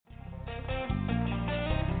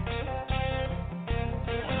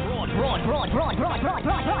Broadcasting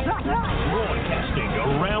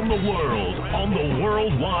around the world on the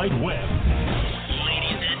World Wide Web.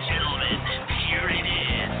 Ladies and gentlemen, here it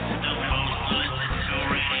is, the most listened to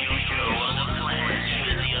radio show on the planet.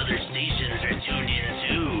 Even the other stations are tuned in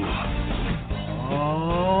too.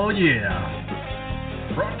 Oh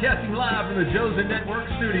yeah. Broadcasting live from the Josie Network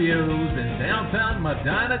studios in downtown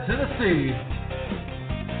Medina, Tennessee.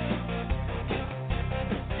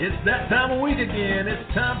 It's that time of week again. It's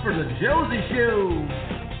time for the Josie Show.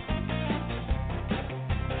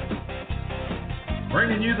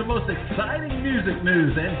 Bringing you the most exciting music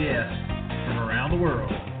news and guests from around the world.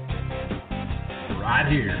 Right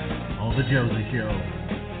here on the Josie Show.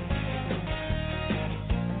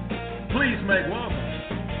 Please make welcome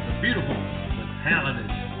the beautiful, the talented,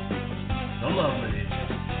 the lovely,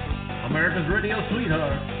 America's radio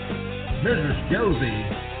sweetheart, Mrs. Josie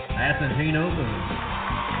Show.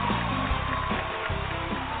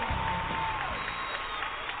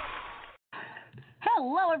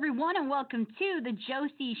 Hello, everyone, and welcome to the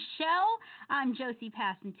Josie Show. I'm Josie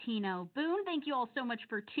Passantino Boone. Thank you all so much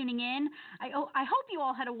for tuning in. I hope you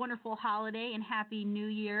all had a wonderful holiday and Happy New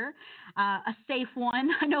Year, a safe one.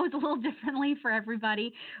 I know it's a little differently for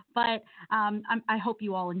everybody, but I hope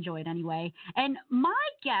you all enjoyed anyway. And my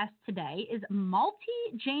guest today is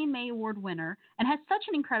multi-JMA Award winner and has such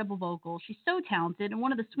an incredible vocal. She's so talented and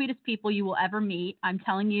one of the sweetest people you will ever meet. I'm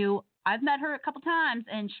telling you, I've met her a couple times,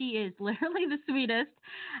 and she is literally the sweetest.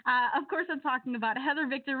 Of course, I'm talking about Heather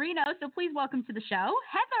Victorino, so please welcome to the show.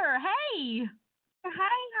 Heather, hey!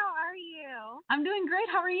 Hi, how are you? I'm doing great.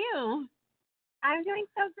 How are you? I'm doing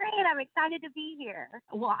so great. I'm excited to be here.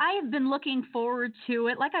 Well, I have been looking forward to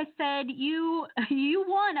it. Like I said, you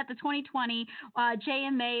won at the 2020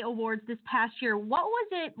 JMA Awards this past year. What was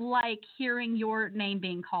it like hearing your name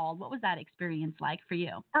being called? What was that experience like for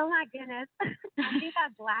you? Oh, my goodness. I think I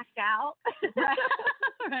blacked out.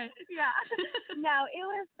 Right. Yeah. No, it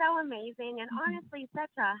was so amazing and honestly such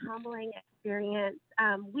a humbling experience.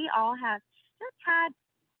 We all have just had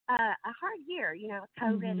a hard year, with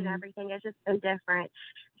COVID and everything. It's just been different.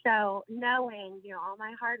 So knowing, all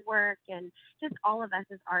my hard work and just all of us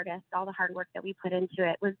as artists, all the hard work that we put into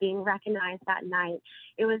it was being recognized that night.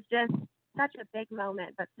 It was just such a big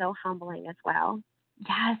moment, but so humbling as well.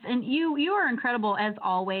 Yes, and you are incredible as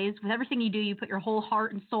always. With everything you do, you put your whole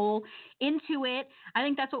heart and soul into it. I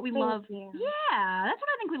think that's what we love. You. Yeah, that's what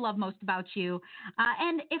I think we love most about you.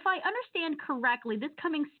 And if I understand correctly, this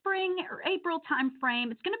coming spring or April time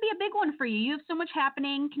frame, it's going to be a big one for you. You have so much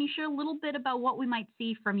happening. Can you share a little bit about what we might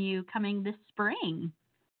see from you coming this spring?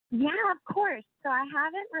 Yeah, of course. So I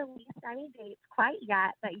haven't released any dates quite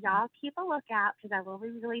yet, but y'all keep a lookout because I will be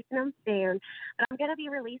releasing them soon. But I'm going to be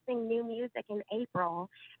releasing new music in April,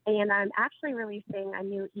 and I'm actually releasing a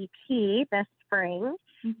new EP this spring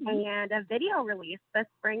and a video release this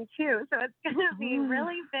spring too. So it's going to be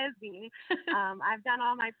really busy. I've done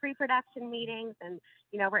all my pre-production meetings, and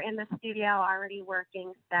we're in the studio already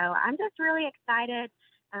working. So I'm just really excited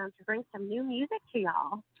to bring some new music to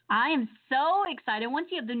y'all. I am so excited. Once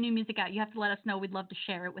you have the new music out, you have to let us know. We'd love to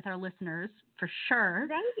share it with our listeners for sure.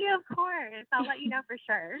 Thank you, of course. I'll let you know for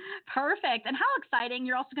sure. Perfect. And how exciting!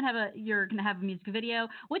 You're also gonna have a music video.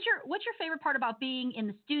 What's your favorite part about being in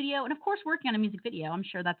the studio and of course working on a music video? I'm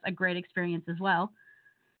sure that's a great experience as well.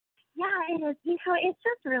 Yeah, it is. It's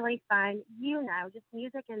just really fun. Just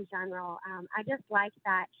music in general. I just like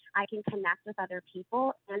that I can connect with other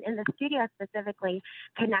people and in the studio specifically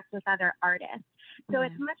connect with other artists. So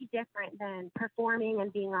it's much different than performing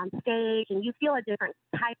and being on stage, and you feel a different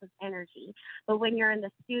type of energy. But when you're in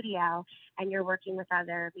the studio and you're working with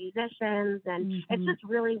other musicians, and it's just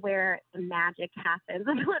really where the magic happens.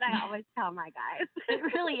 Is what I always tell my guys. It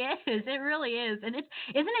really is. It really is. And isn't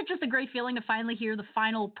it just a great feeling to finally hear the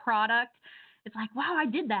final product? It's like, wow, I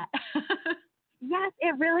did that. Yes,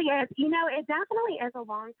 it really is. It definitely is a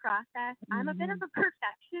long process. I'm a bit of a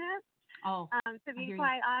perfectionist. To be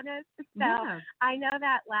quite honest. So I know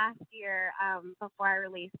that last year, before I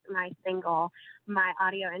released my single, my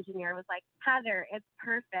audio engineer was like, Heather, it's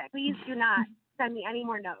perfect. Please do not send me any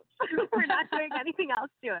more notes. We're not doing anything else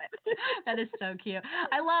to it. That is so cute.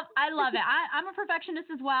 I love it. I'm a perfectionist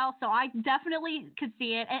as well, so I definitely could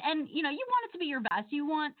see it. And you want it to be your best. You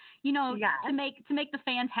want, to make the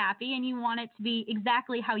fans happy, and you want it to be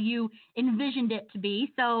exactly how you envisioned it to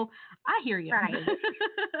be. So I hear you. Right.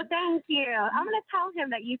 Thank you. I'm going to tell him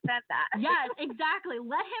that you said that. Yes, exactly.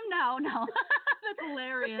 Let him know. No, that's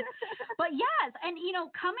hilarious. But yes, and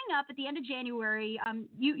coming up at the end of January,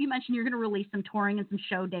 you mentioned you're going to release some touring and some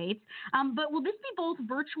show dates. But will this be both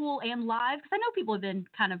virtual and live? Because I know people have been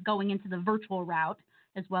kind of going into the virtual route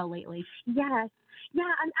as well lately. Yes. Yeah,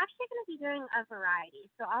 I'm actually going to be doing a variety.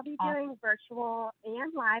 So I'll be doing virtual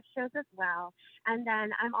and live shows as well. And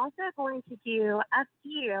then I'm also going to do a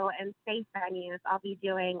few in safe venues. I'll be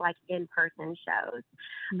doing like in-person shows.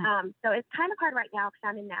 So it's kind of hard right now because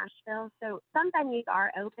I'm in Nashville. So some venues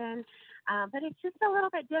are open, but it's just a little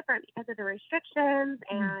bit different because of the restrictions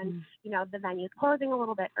and, you know, the venue's closing a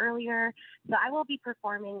little bit earlier. So I will be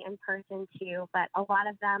performing in person too, but a lot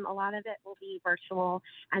of it will be virtual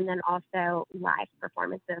and then also live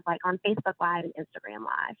performances like on Facebook Live and Instagram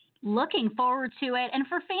Live. Looking forward to it. And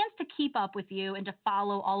for fans to keep up with you and to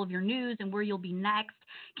follow all of your news and where you'll be next,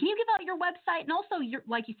 can you give out your website? And also,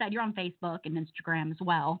 like you said, you're on Facebook and Instagram as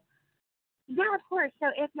well. Yeah, of course. So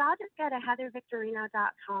if y'all just go to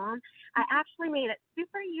heathervictorino.com, I actually made it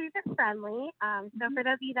super user-friendly. So for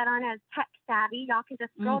those of you that aren't as tech-savvy, y'all can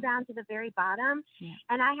just scroll down to the very bottom. Yeah.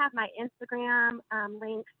 And I have my Instagram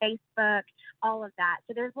link, Facebook, all of that.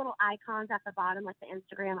 So there's little icons at the bottom, like the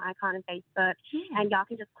Instagram icon and Facebook. And y'all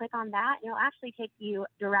can just click on that, and it'll actually take you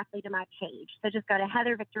directly to my page. So just go to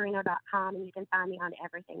heathervictorino.com, and you can find me on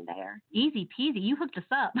everything there. Easy peasy. You hooked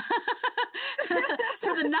us up.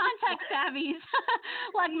 For the non-tech savvies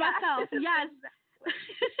like myself. Yes.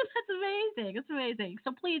 That's amazing. It's amazing.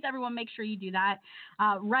 So please, everyone, make sure you do that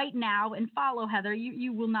right now and follow Heather.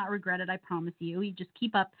 You will not regret it, I promise you. You just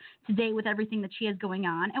keep up to date with everything that she has going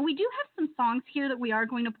on. And we do have some songs here that we are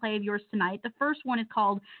going to play of yours tonight. The first one is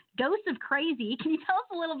called Ghost of Crazy. Can you tell us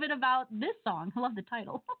a little bit about this song? I love the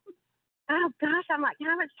title. Oh, gosh, I'm like,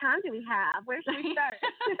 how much time do we have? Where should we start?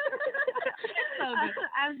 So good.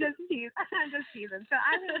 I'm just teasing. So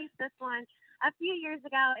I released this one a few years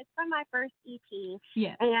ago. It's from my first EP.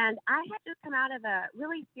 Yeah. And I had just come out of a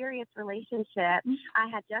really serious relationship. I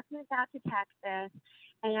had just moved out to Texas,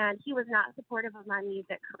 and he was not supportive of my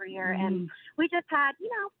music career. And we just had, you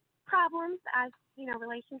know, problems as, you know,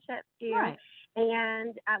 relationships do. Right.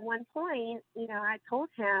 And at one point, you know, I told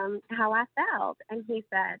him how I felt, and he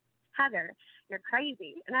said, Heather, you're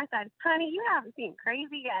crazy. And I said, honey, you haven't seen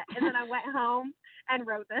crazy yet. And then I went home and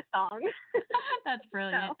wrote this song. That's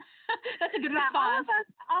brilliant. So, that's a good response.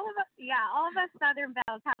 All of us Southern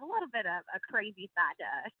Belles have a little bit of a crazy side to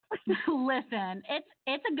us. Listen,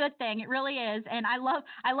 it's a good thing. It really is. And I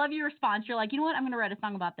love your response. You're like, you know what? I'm going to write a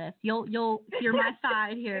song about this. You'll hear my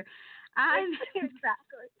side here.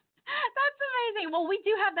 Exactly. That's amazing. Well, we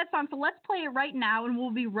do have that song, so let's play it right now, and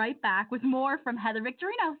we'll be right back with more from Heather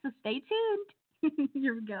Victorino, so stay tuned.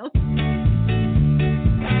 Here we go.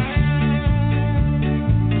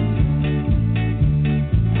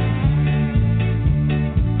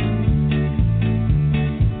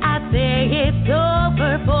 I say it's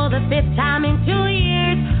over for the 5th time in 2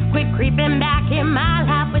 years. Quit creeping back in my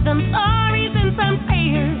life with some stories and some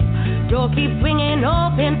prayers. Door keeps swinging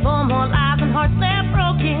open for more lives and hearts left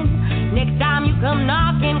broken. Next time you come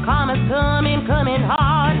knocking, karma's coming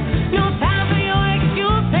hard. No time for your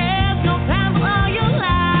excuses, no time for all your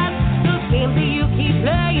lies. Those games that you keep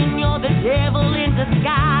playing, you're the devil in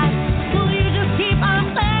disguise. Will you just keep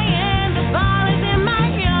on playing? The ball is in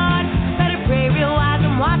my yard. Better pray real wise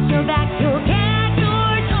and watch your back. You'll get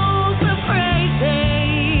your dose of crazy.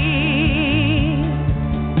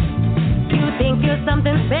 You think you're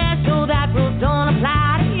something special, that rules don't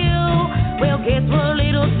apply to you. Well, guess what,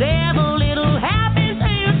 little devil, it'll happen to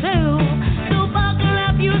you too. So buckle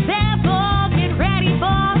up, you devil, get ready for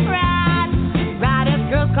a ride. Ride as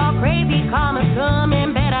girls call crazy, karma's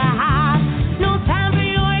coming, better hide. No time for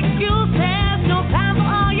your excuses, no time for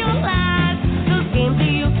all your lies. Those games that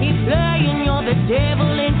you keep playing, you're the devil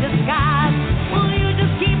in disguise. Will you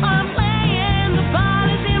just keep on playing? The ball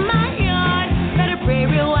is in my yard. Better pray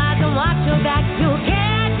real wise and watch your back. You'll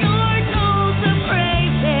get your dose of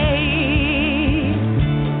crazy.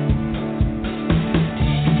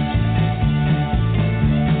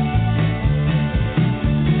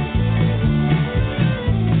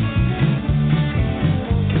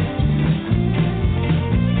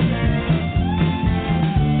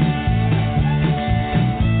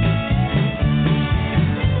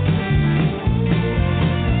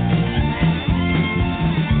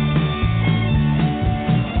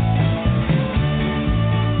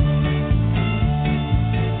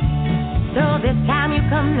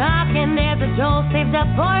 Come knocking, there's a Joe saved up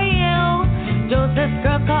for you. Joseph's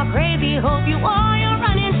girl called crazy, hope you wore your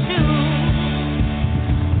running shoes.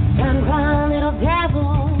 Run, run, little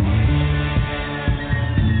devil.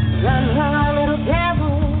 Run, run, little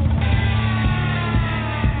devil.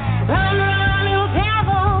 Run, run, little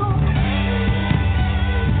devil.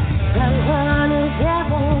 Run, run, little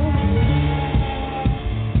devil.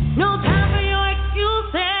 No time for your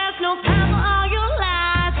excuses, no time for all your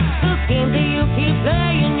lies. Those games that you keep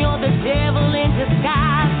playing, you're the devil in disguise.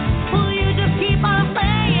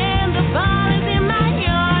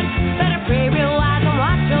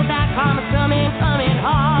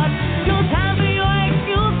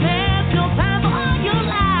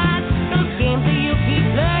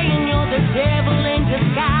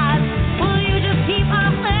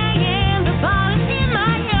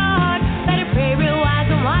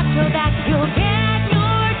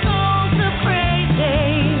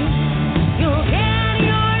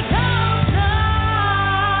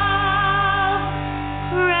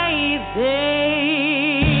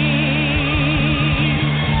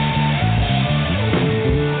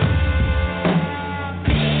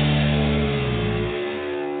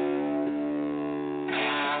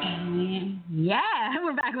 Yeah,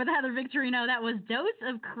 we're back with Heather Victorino. That was Dose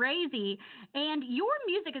of Crazy. And your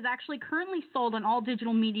music is actually currently sold on all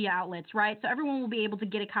digital media outlets, right? So everyone will be able to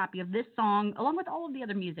get a copy of this song along with all of the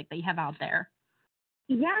other music that you have out there.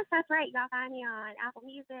 Yes, that's right. Y'all find me on Apple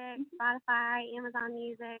Music, Spotify, Amazon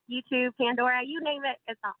Music, YouTube, Pandora, you name it,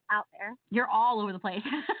 it's all out there. You're all over the place.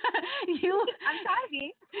 I'm trying to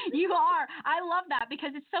be. You are. I love that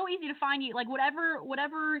because it's so easy to find you. Like whatever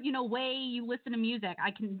way you listen to music,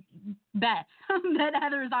 I can bet that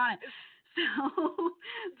Heather's on it. So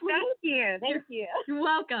Thank you. You're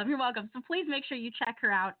welcome. You're welcome. So please make sure you check her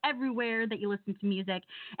out everywhere that you listen to music.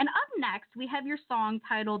 And up next, we have your song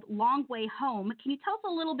titled Long Way Home. Can you tell us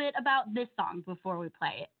a little bit about this song before we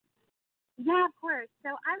play it? Yeah, of course. So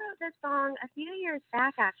I wrote this song a few years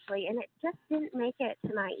back, actually, and it just didn't make it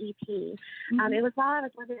to my EP. Mm-hmm. It was while I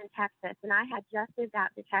was living in Texas, and I had just moved out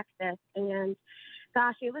to Texas, and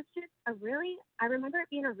gosh, it was just I remember it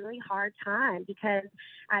being a really hard time because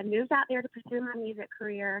I moved out there to pursue my music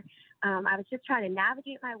career. I was just trying to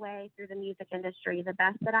navigate my way through the music industry the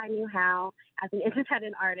best that I knew how as an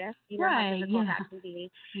independent artist, how difficult that can be.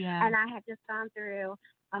 Yeah. And I had just gone through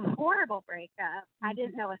a horrible breakup. I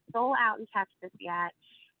didn't know a soul out in Texas yet.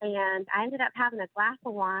 And I ended up having a glass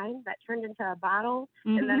of wine that turned into a bottle.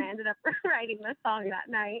 And then I ended up writing this song that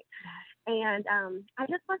night. And I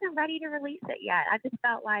just wasn't ready to release it yet. I just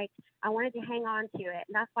felt like I wanted to hang on to it.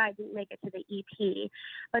 And that's why I didn't make it to the EP.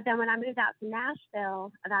 But then when I moved out to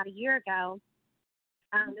Nashville about a year ago,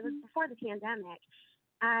 it was before the pandemic,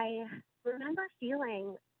 I remember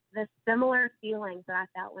feeling the similar feelings that I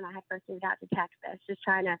felt when I had first moved out to Texas, just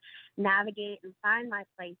trying to navigate and find my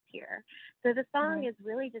place here. So the song is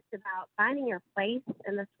really just about finding your place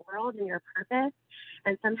in this world and your purpose,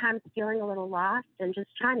 and sometimes feeling a little lost and just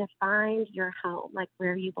trying to find your home, like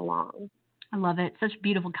where you belong. I love it. Such a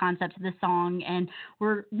beautiful concept to this song, and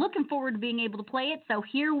we're looking forward to being able to play it. So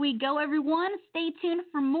here we go, everyone. Stay tuned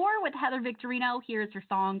for more with Heather Victorino. Here's her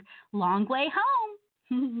song, Long Way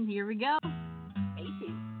Home. Here we go. Stay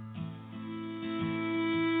tuned.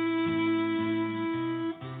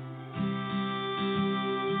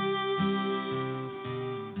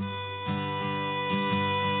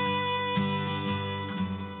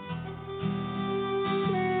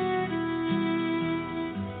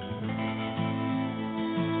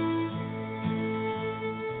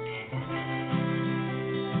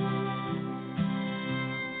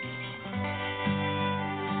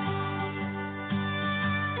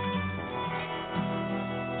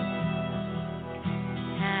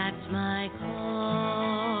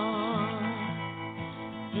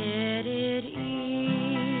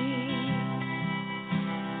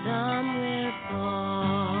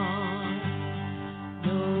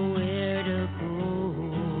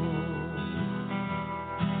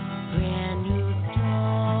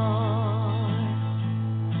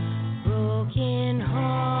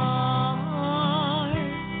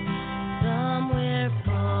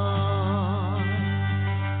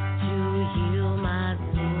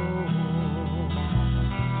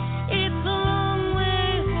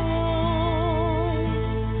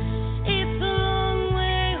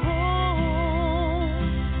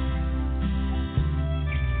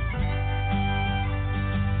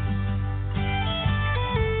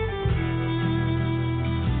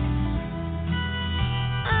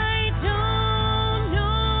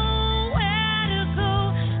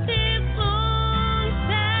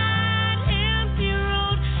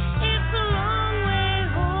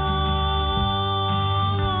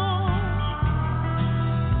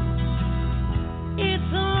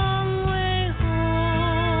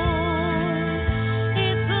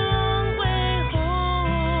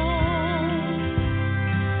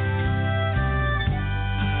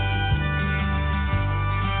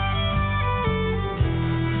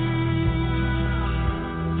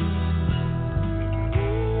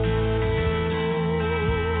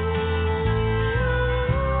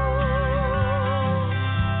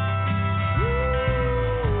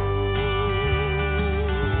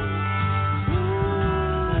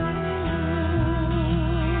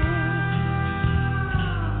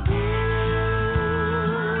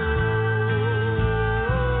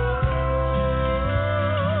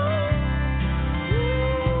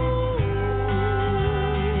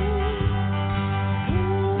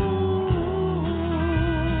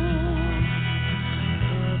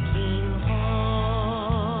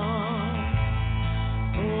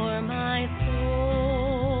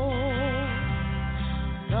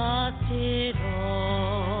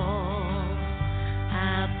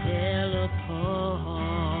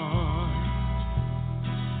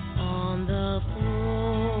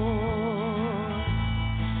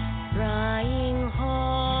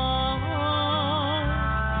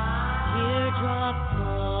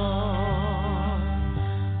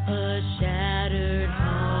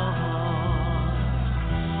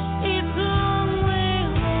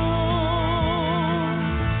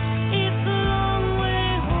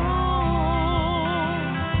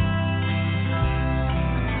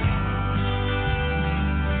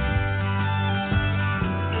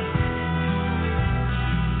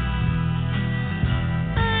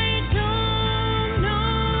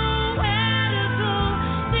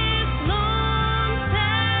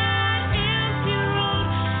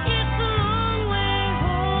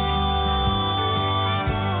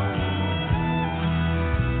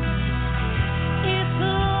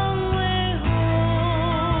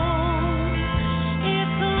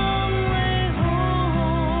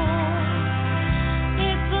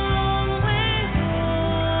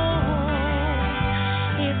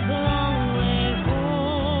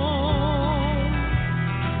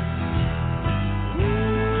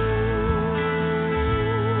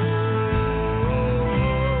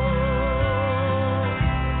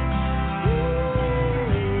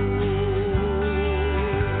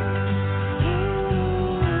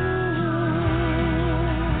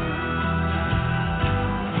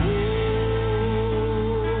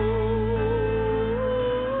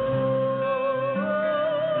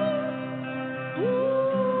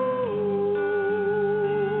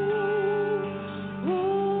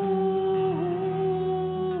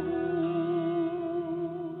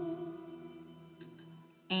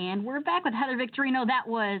 we're back with Heather Victorino. That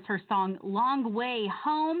was her song Long Way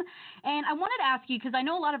Home. And I wanted to ask you, because I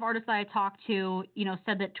know a lot of artists that I talked to,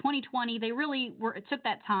 said that 2020, they really took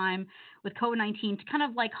that time with COVID-19 to kind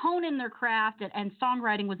of like hone in their craft, and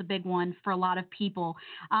songwriting was a big one for a lot of people.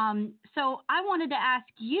 So I wanted to ask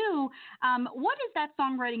you, what is that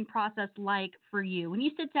songwriting process like for you? When you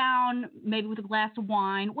sit down, maybe with a glass of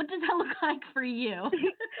wine, what does that look like for you?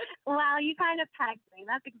 Well, you kind of pegged me.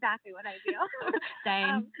 That's exactly what I do.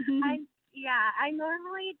 Same. I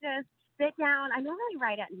normally just sit down. I normally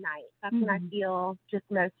write at night. That's when I feel just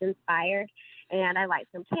most inspired. And I light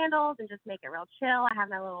some candles and just make it real chill. I have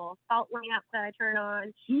my little salt lamp that I turn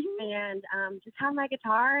on and just have my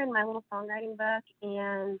guitar and my little songwriting book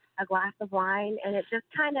and a glass of wine. And it just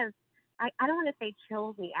kind of, I don't want to say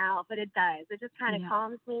chills me out, but it does. It just kind of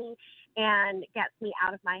calms me and gets me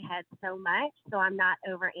out of my head so much. So I'm not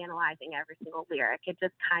over analyzing every single lyric. It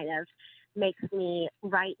just kind of makes me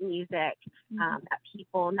write music that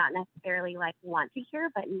people not necessarily like want to hear,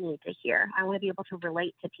 but need to hear. I want to be able to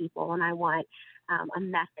relate to people, and I want a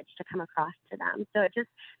message to come across to them. So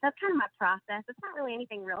that's kind of my process. It's not really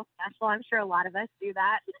anything real special. I'm sure a lot of us do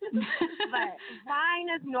that, but wine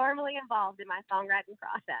is normally involved in my songwriting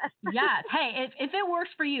process. Yes. Hey, if it works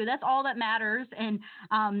for you, that's all that matters. And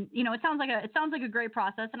it sounds like a great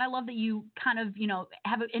process. And I love that you kind of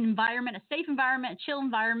have an environment, a safe environment, a chill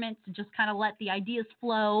environment to just kind of let the ideas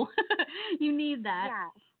flow. You need that.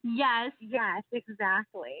 Yes. Yes,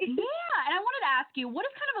 exactly. Yeah, and I wanted to ask you, what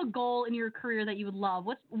is kind of a goal in your career that you would love?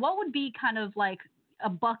 What would be kind of like a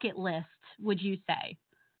bucket list, would you say,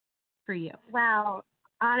 for you? Well,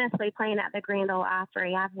 honestly, playing at the Grand Ole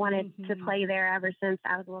Opry, I've wanted to play there ever since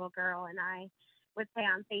I was a little girl, and I would say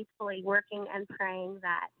I'm faithfully working and praying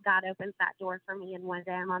that God opens that door for me, and one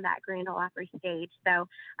day I'm on that Grand Ole Opry stage. So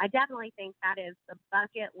I definitely think that is the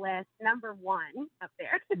bucket list number one up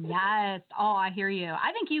there. Yes. Oh, I hear you.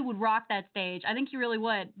 I think you would rock that stage. I think you really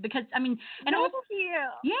would, because and thank you.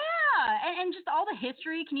 Yeah, and just all the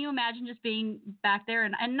history. Can you imagine just being back there,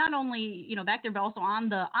 and not only back there, but also on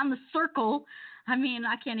the circle? I mean,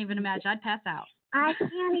 I can't even imagine. I'd pass out. I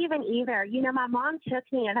can't even either. My mom took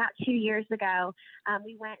me about 2 years ago.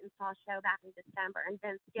 We went and saw a show back in December, and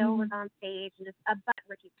Ben Still was on stage, and just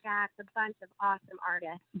Ricky Jacks, a bunch of awesome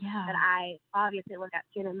artists that I obviously look up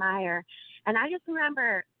to and admire. And I just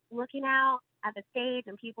remember looking out at the stage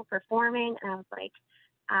and people performing, and I was like,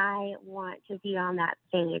 I want to be on that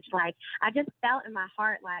stage. Like, I just felt in my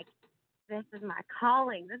heart like, this is my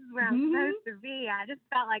calling. This is where I'm supposed to be. I just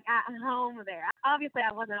felt like at home there. Obviously,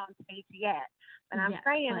 I wasn't on stage yet, but I'm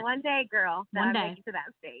praying one day, girl, that I make it to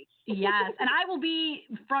that stage. Yes, and I will be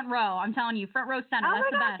front row. I'm telling you, front row center. Oh That's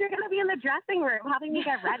my the gosh, best. you're going to be in the dressing room helping me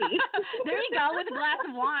get ready. There you go, with a glass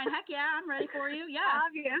of wine. Heck yeah, I'm ready for you. Yeah.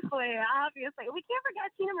 Obviously. We can't forget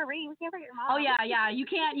Tina Marie. We can't forget your mom. Oh yeah. You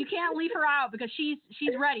can't leave her out, because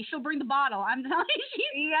she's ready. She'll bring the bottle. I'm telling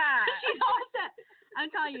you, she's all set. I'm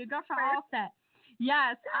telling you, girlfriend, all set.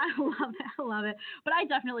 Yes, I love it. But I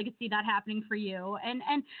definitely could see that happening for you.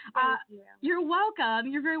 And you're welcome.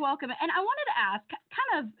 You're very welcome. And I wanted to ask,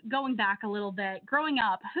 kind of going back a little bit, growing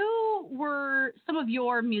up, who were some of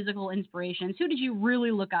your musical inspirations? Who did you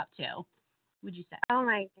really look up to, would you say? Oh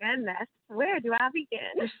my goodness. Where do I begin?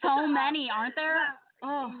 There's so many, aren't there?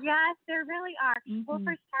 Oh. Yes, there really are. Well,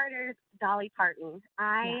 for starters, Dolly Parton.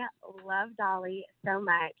 I love Dolly so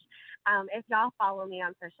much. If y'all follow me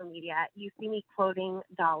on social media, you see me quoting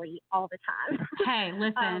Dolly all the time. Hey,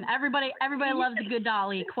 listen, everybody loves a good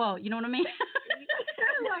Dolly quote. You know what I mean?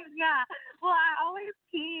 Yeah. Well, I always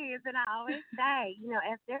tease and I always say,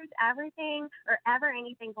 if there's everything or ever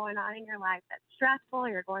anything going on in your life that's stressful or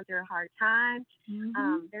you're going through a hard time,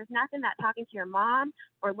 there's nothing that talking to your mom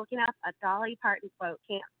or looking up a Dolly Parton quote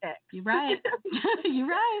can't fix. You're right. You're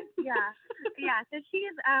right. Yeah. So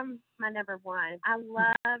she's my number one. I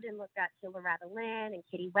loved and looked up to Loretta Lynn and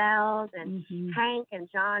Kitty Wells and Hank and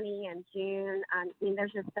Johnny and June. I mean,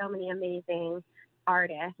 there's just so many amazing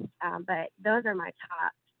artists, but those are my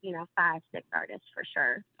top 5, 6 artists for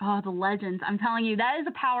sure. Oh, the legends. I'm telling you, that is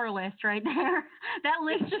a power list right there. That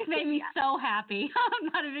list just made me so happy. I'm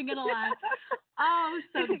not even going to lie. Oh,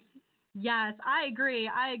 so yes, I agree.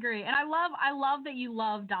 And I love that you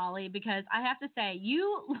love Dolly, because I have to say,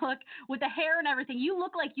 you look, with the hair and everything, you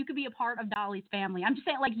look like you could be a part of Dolly's family. I'm just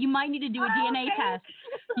saying, like, you might need to do a DNA test.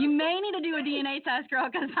 You may need to do a DNA test, girl,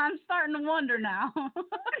 because I'm starting to wonder now.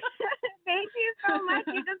 Thank you so much.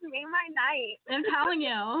 You just made my night. I'm telling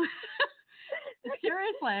you.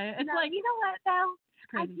 Seriously. It's like, you know what, though?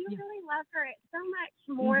 I do really love her so much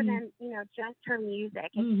more than, just her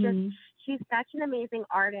music. It's just, she's such an amazing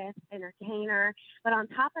artist, entertainer. But on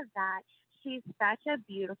top of that, she's such a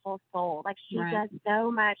beautiful soul. Like, she Right. does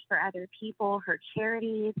so much for other people, her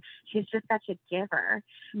charities. She's just such a giver.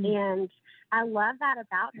 And I love that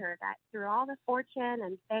about her, that through all the fortune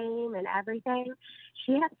and fame and everything,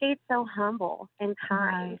 she has stayed so humble and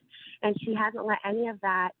kind. Right. And she hasn't let any of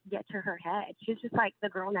that get to her head. She's just like the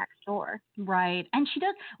girl next door. Right. And she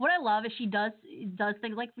does, what I love is she does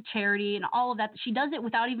things like for charity and all of that. She does it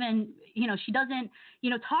without even, she doesn't,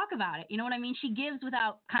 talk about it. You know what I mean? She gives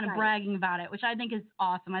without kind of Right. bragging about it, which I think is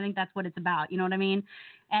awesome. I think that's what it's about. You know what I mean?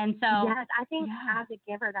 And so. Yes, I think yeah. as a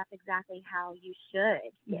giver, that's exactly how you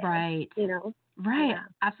should give, Right. Right. Yeah.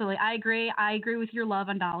 Absolutely. I agree. I agree with your love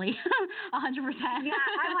on Dolly. 100%. Yeah,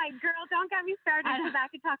 I'm like, girl, don't get me started because I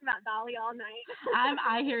could talk about Dolly all night.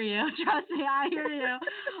 I hear you. Trust me, I hear you.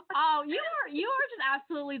 Oh, you are just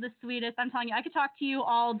absolutely the sweetest. I'm telling you, I could talk to you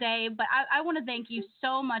all day, but I want to thank you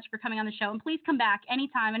so much for coming on the show. And please come back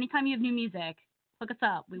anytime you have new music. Hook us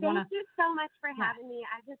up. Thank you so much for having me.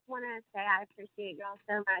 I just want to say I appreciate y'all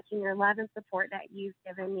so much and your love and support that you've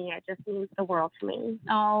given me. It just means the world to me.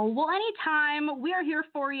 Oh, well, anytime. We are here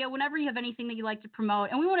for you whenever you have anything that you like to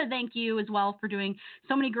promote. And we want to thank you as well for doing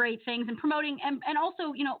so many great things and promoting and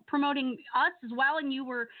also, promoting us as well. And you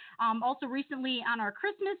were also recently on our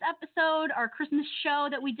Christmas episode, our Christmas show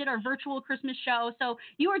that we did, our virtual Christmas show. So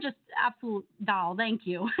you are just absolute doll. Thank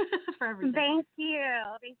you for everything. Thank you.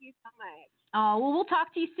 Thank you so much. Oh, well, we'll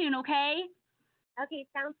talk to you soon, okay? Okay,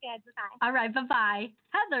 sounds good. Bye-bye. All right, bye-bye.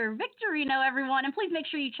 Heather Victorino, everyone. And please make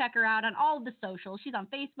sure you check her out on all of the socials. She's on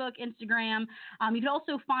Facebook, Instagram. You can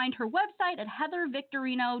also find her website at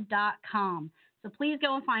heathervictorino.com. So please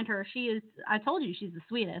go and find her. She is, I told you, she's the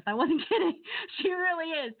sweetest. I wasn't kidding. She really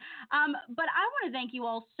is. But I want to thank you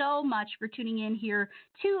all so much for tuning in here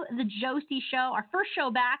to the Josie Show, our first show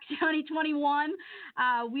back, 2021.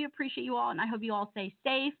 We appreciate you all, and I hope you all stay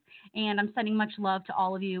safe. And I'm sending much love to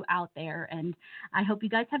all of you out there. And I hope you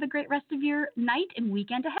guys have a great rest of your night and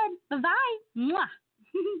weekend ahead. Bye-bye. Mwah.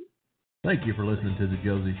 Thank you for listening to The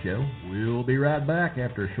Josie Show. We'll be right back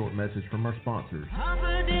after a short message from our sponsors.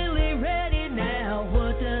 Confidently ready now,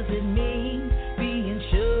 what does it mean? Being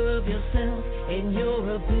sure of yourself and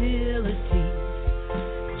your abilities.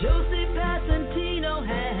 Josie Passantino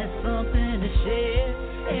has something to share.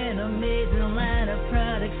 An amazing line of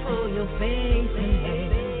products for your face and hair.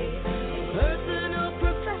 Personal,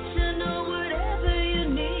 professional, whatever you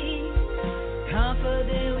need.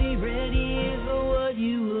 Confidently ready for what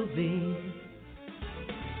you will be.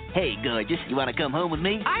 Hey, gorgeous, you want to come home with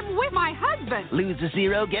me? I'm with my husband. Lose a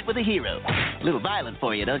zero, get with a hero. A little violent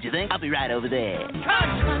for you, don't you think? I'll be right over there.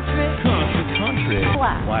 Country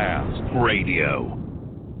Class Radio.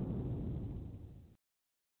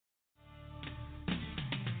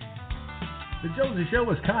 The Josie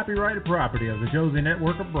Show is copyrighted property of the Josie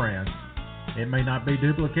Network of Brands. It may not be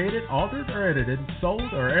duplicated, altered, or edited,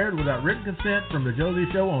 sold, or aired without written consent from the Josie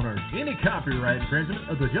Show owners. Any copyright infringement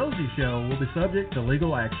of the Josie Show will be subject to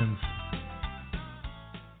legal actions.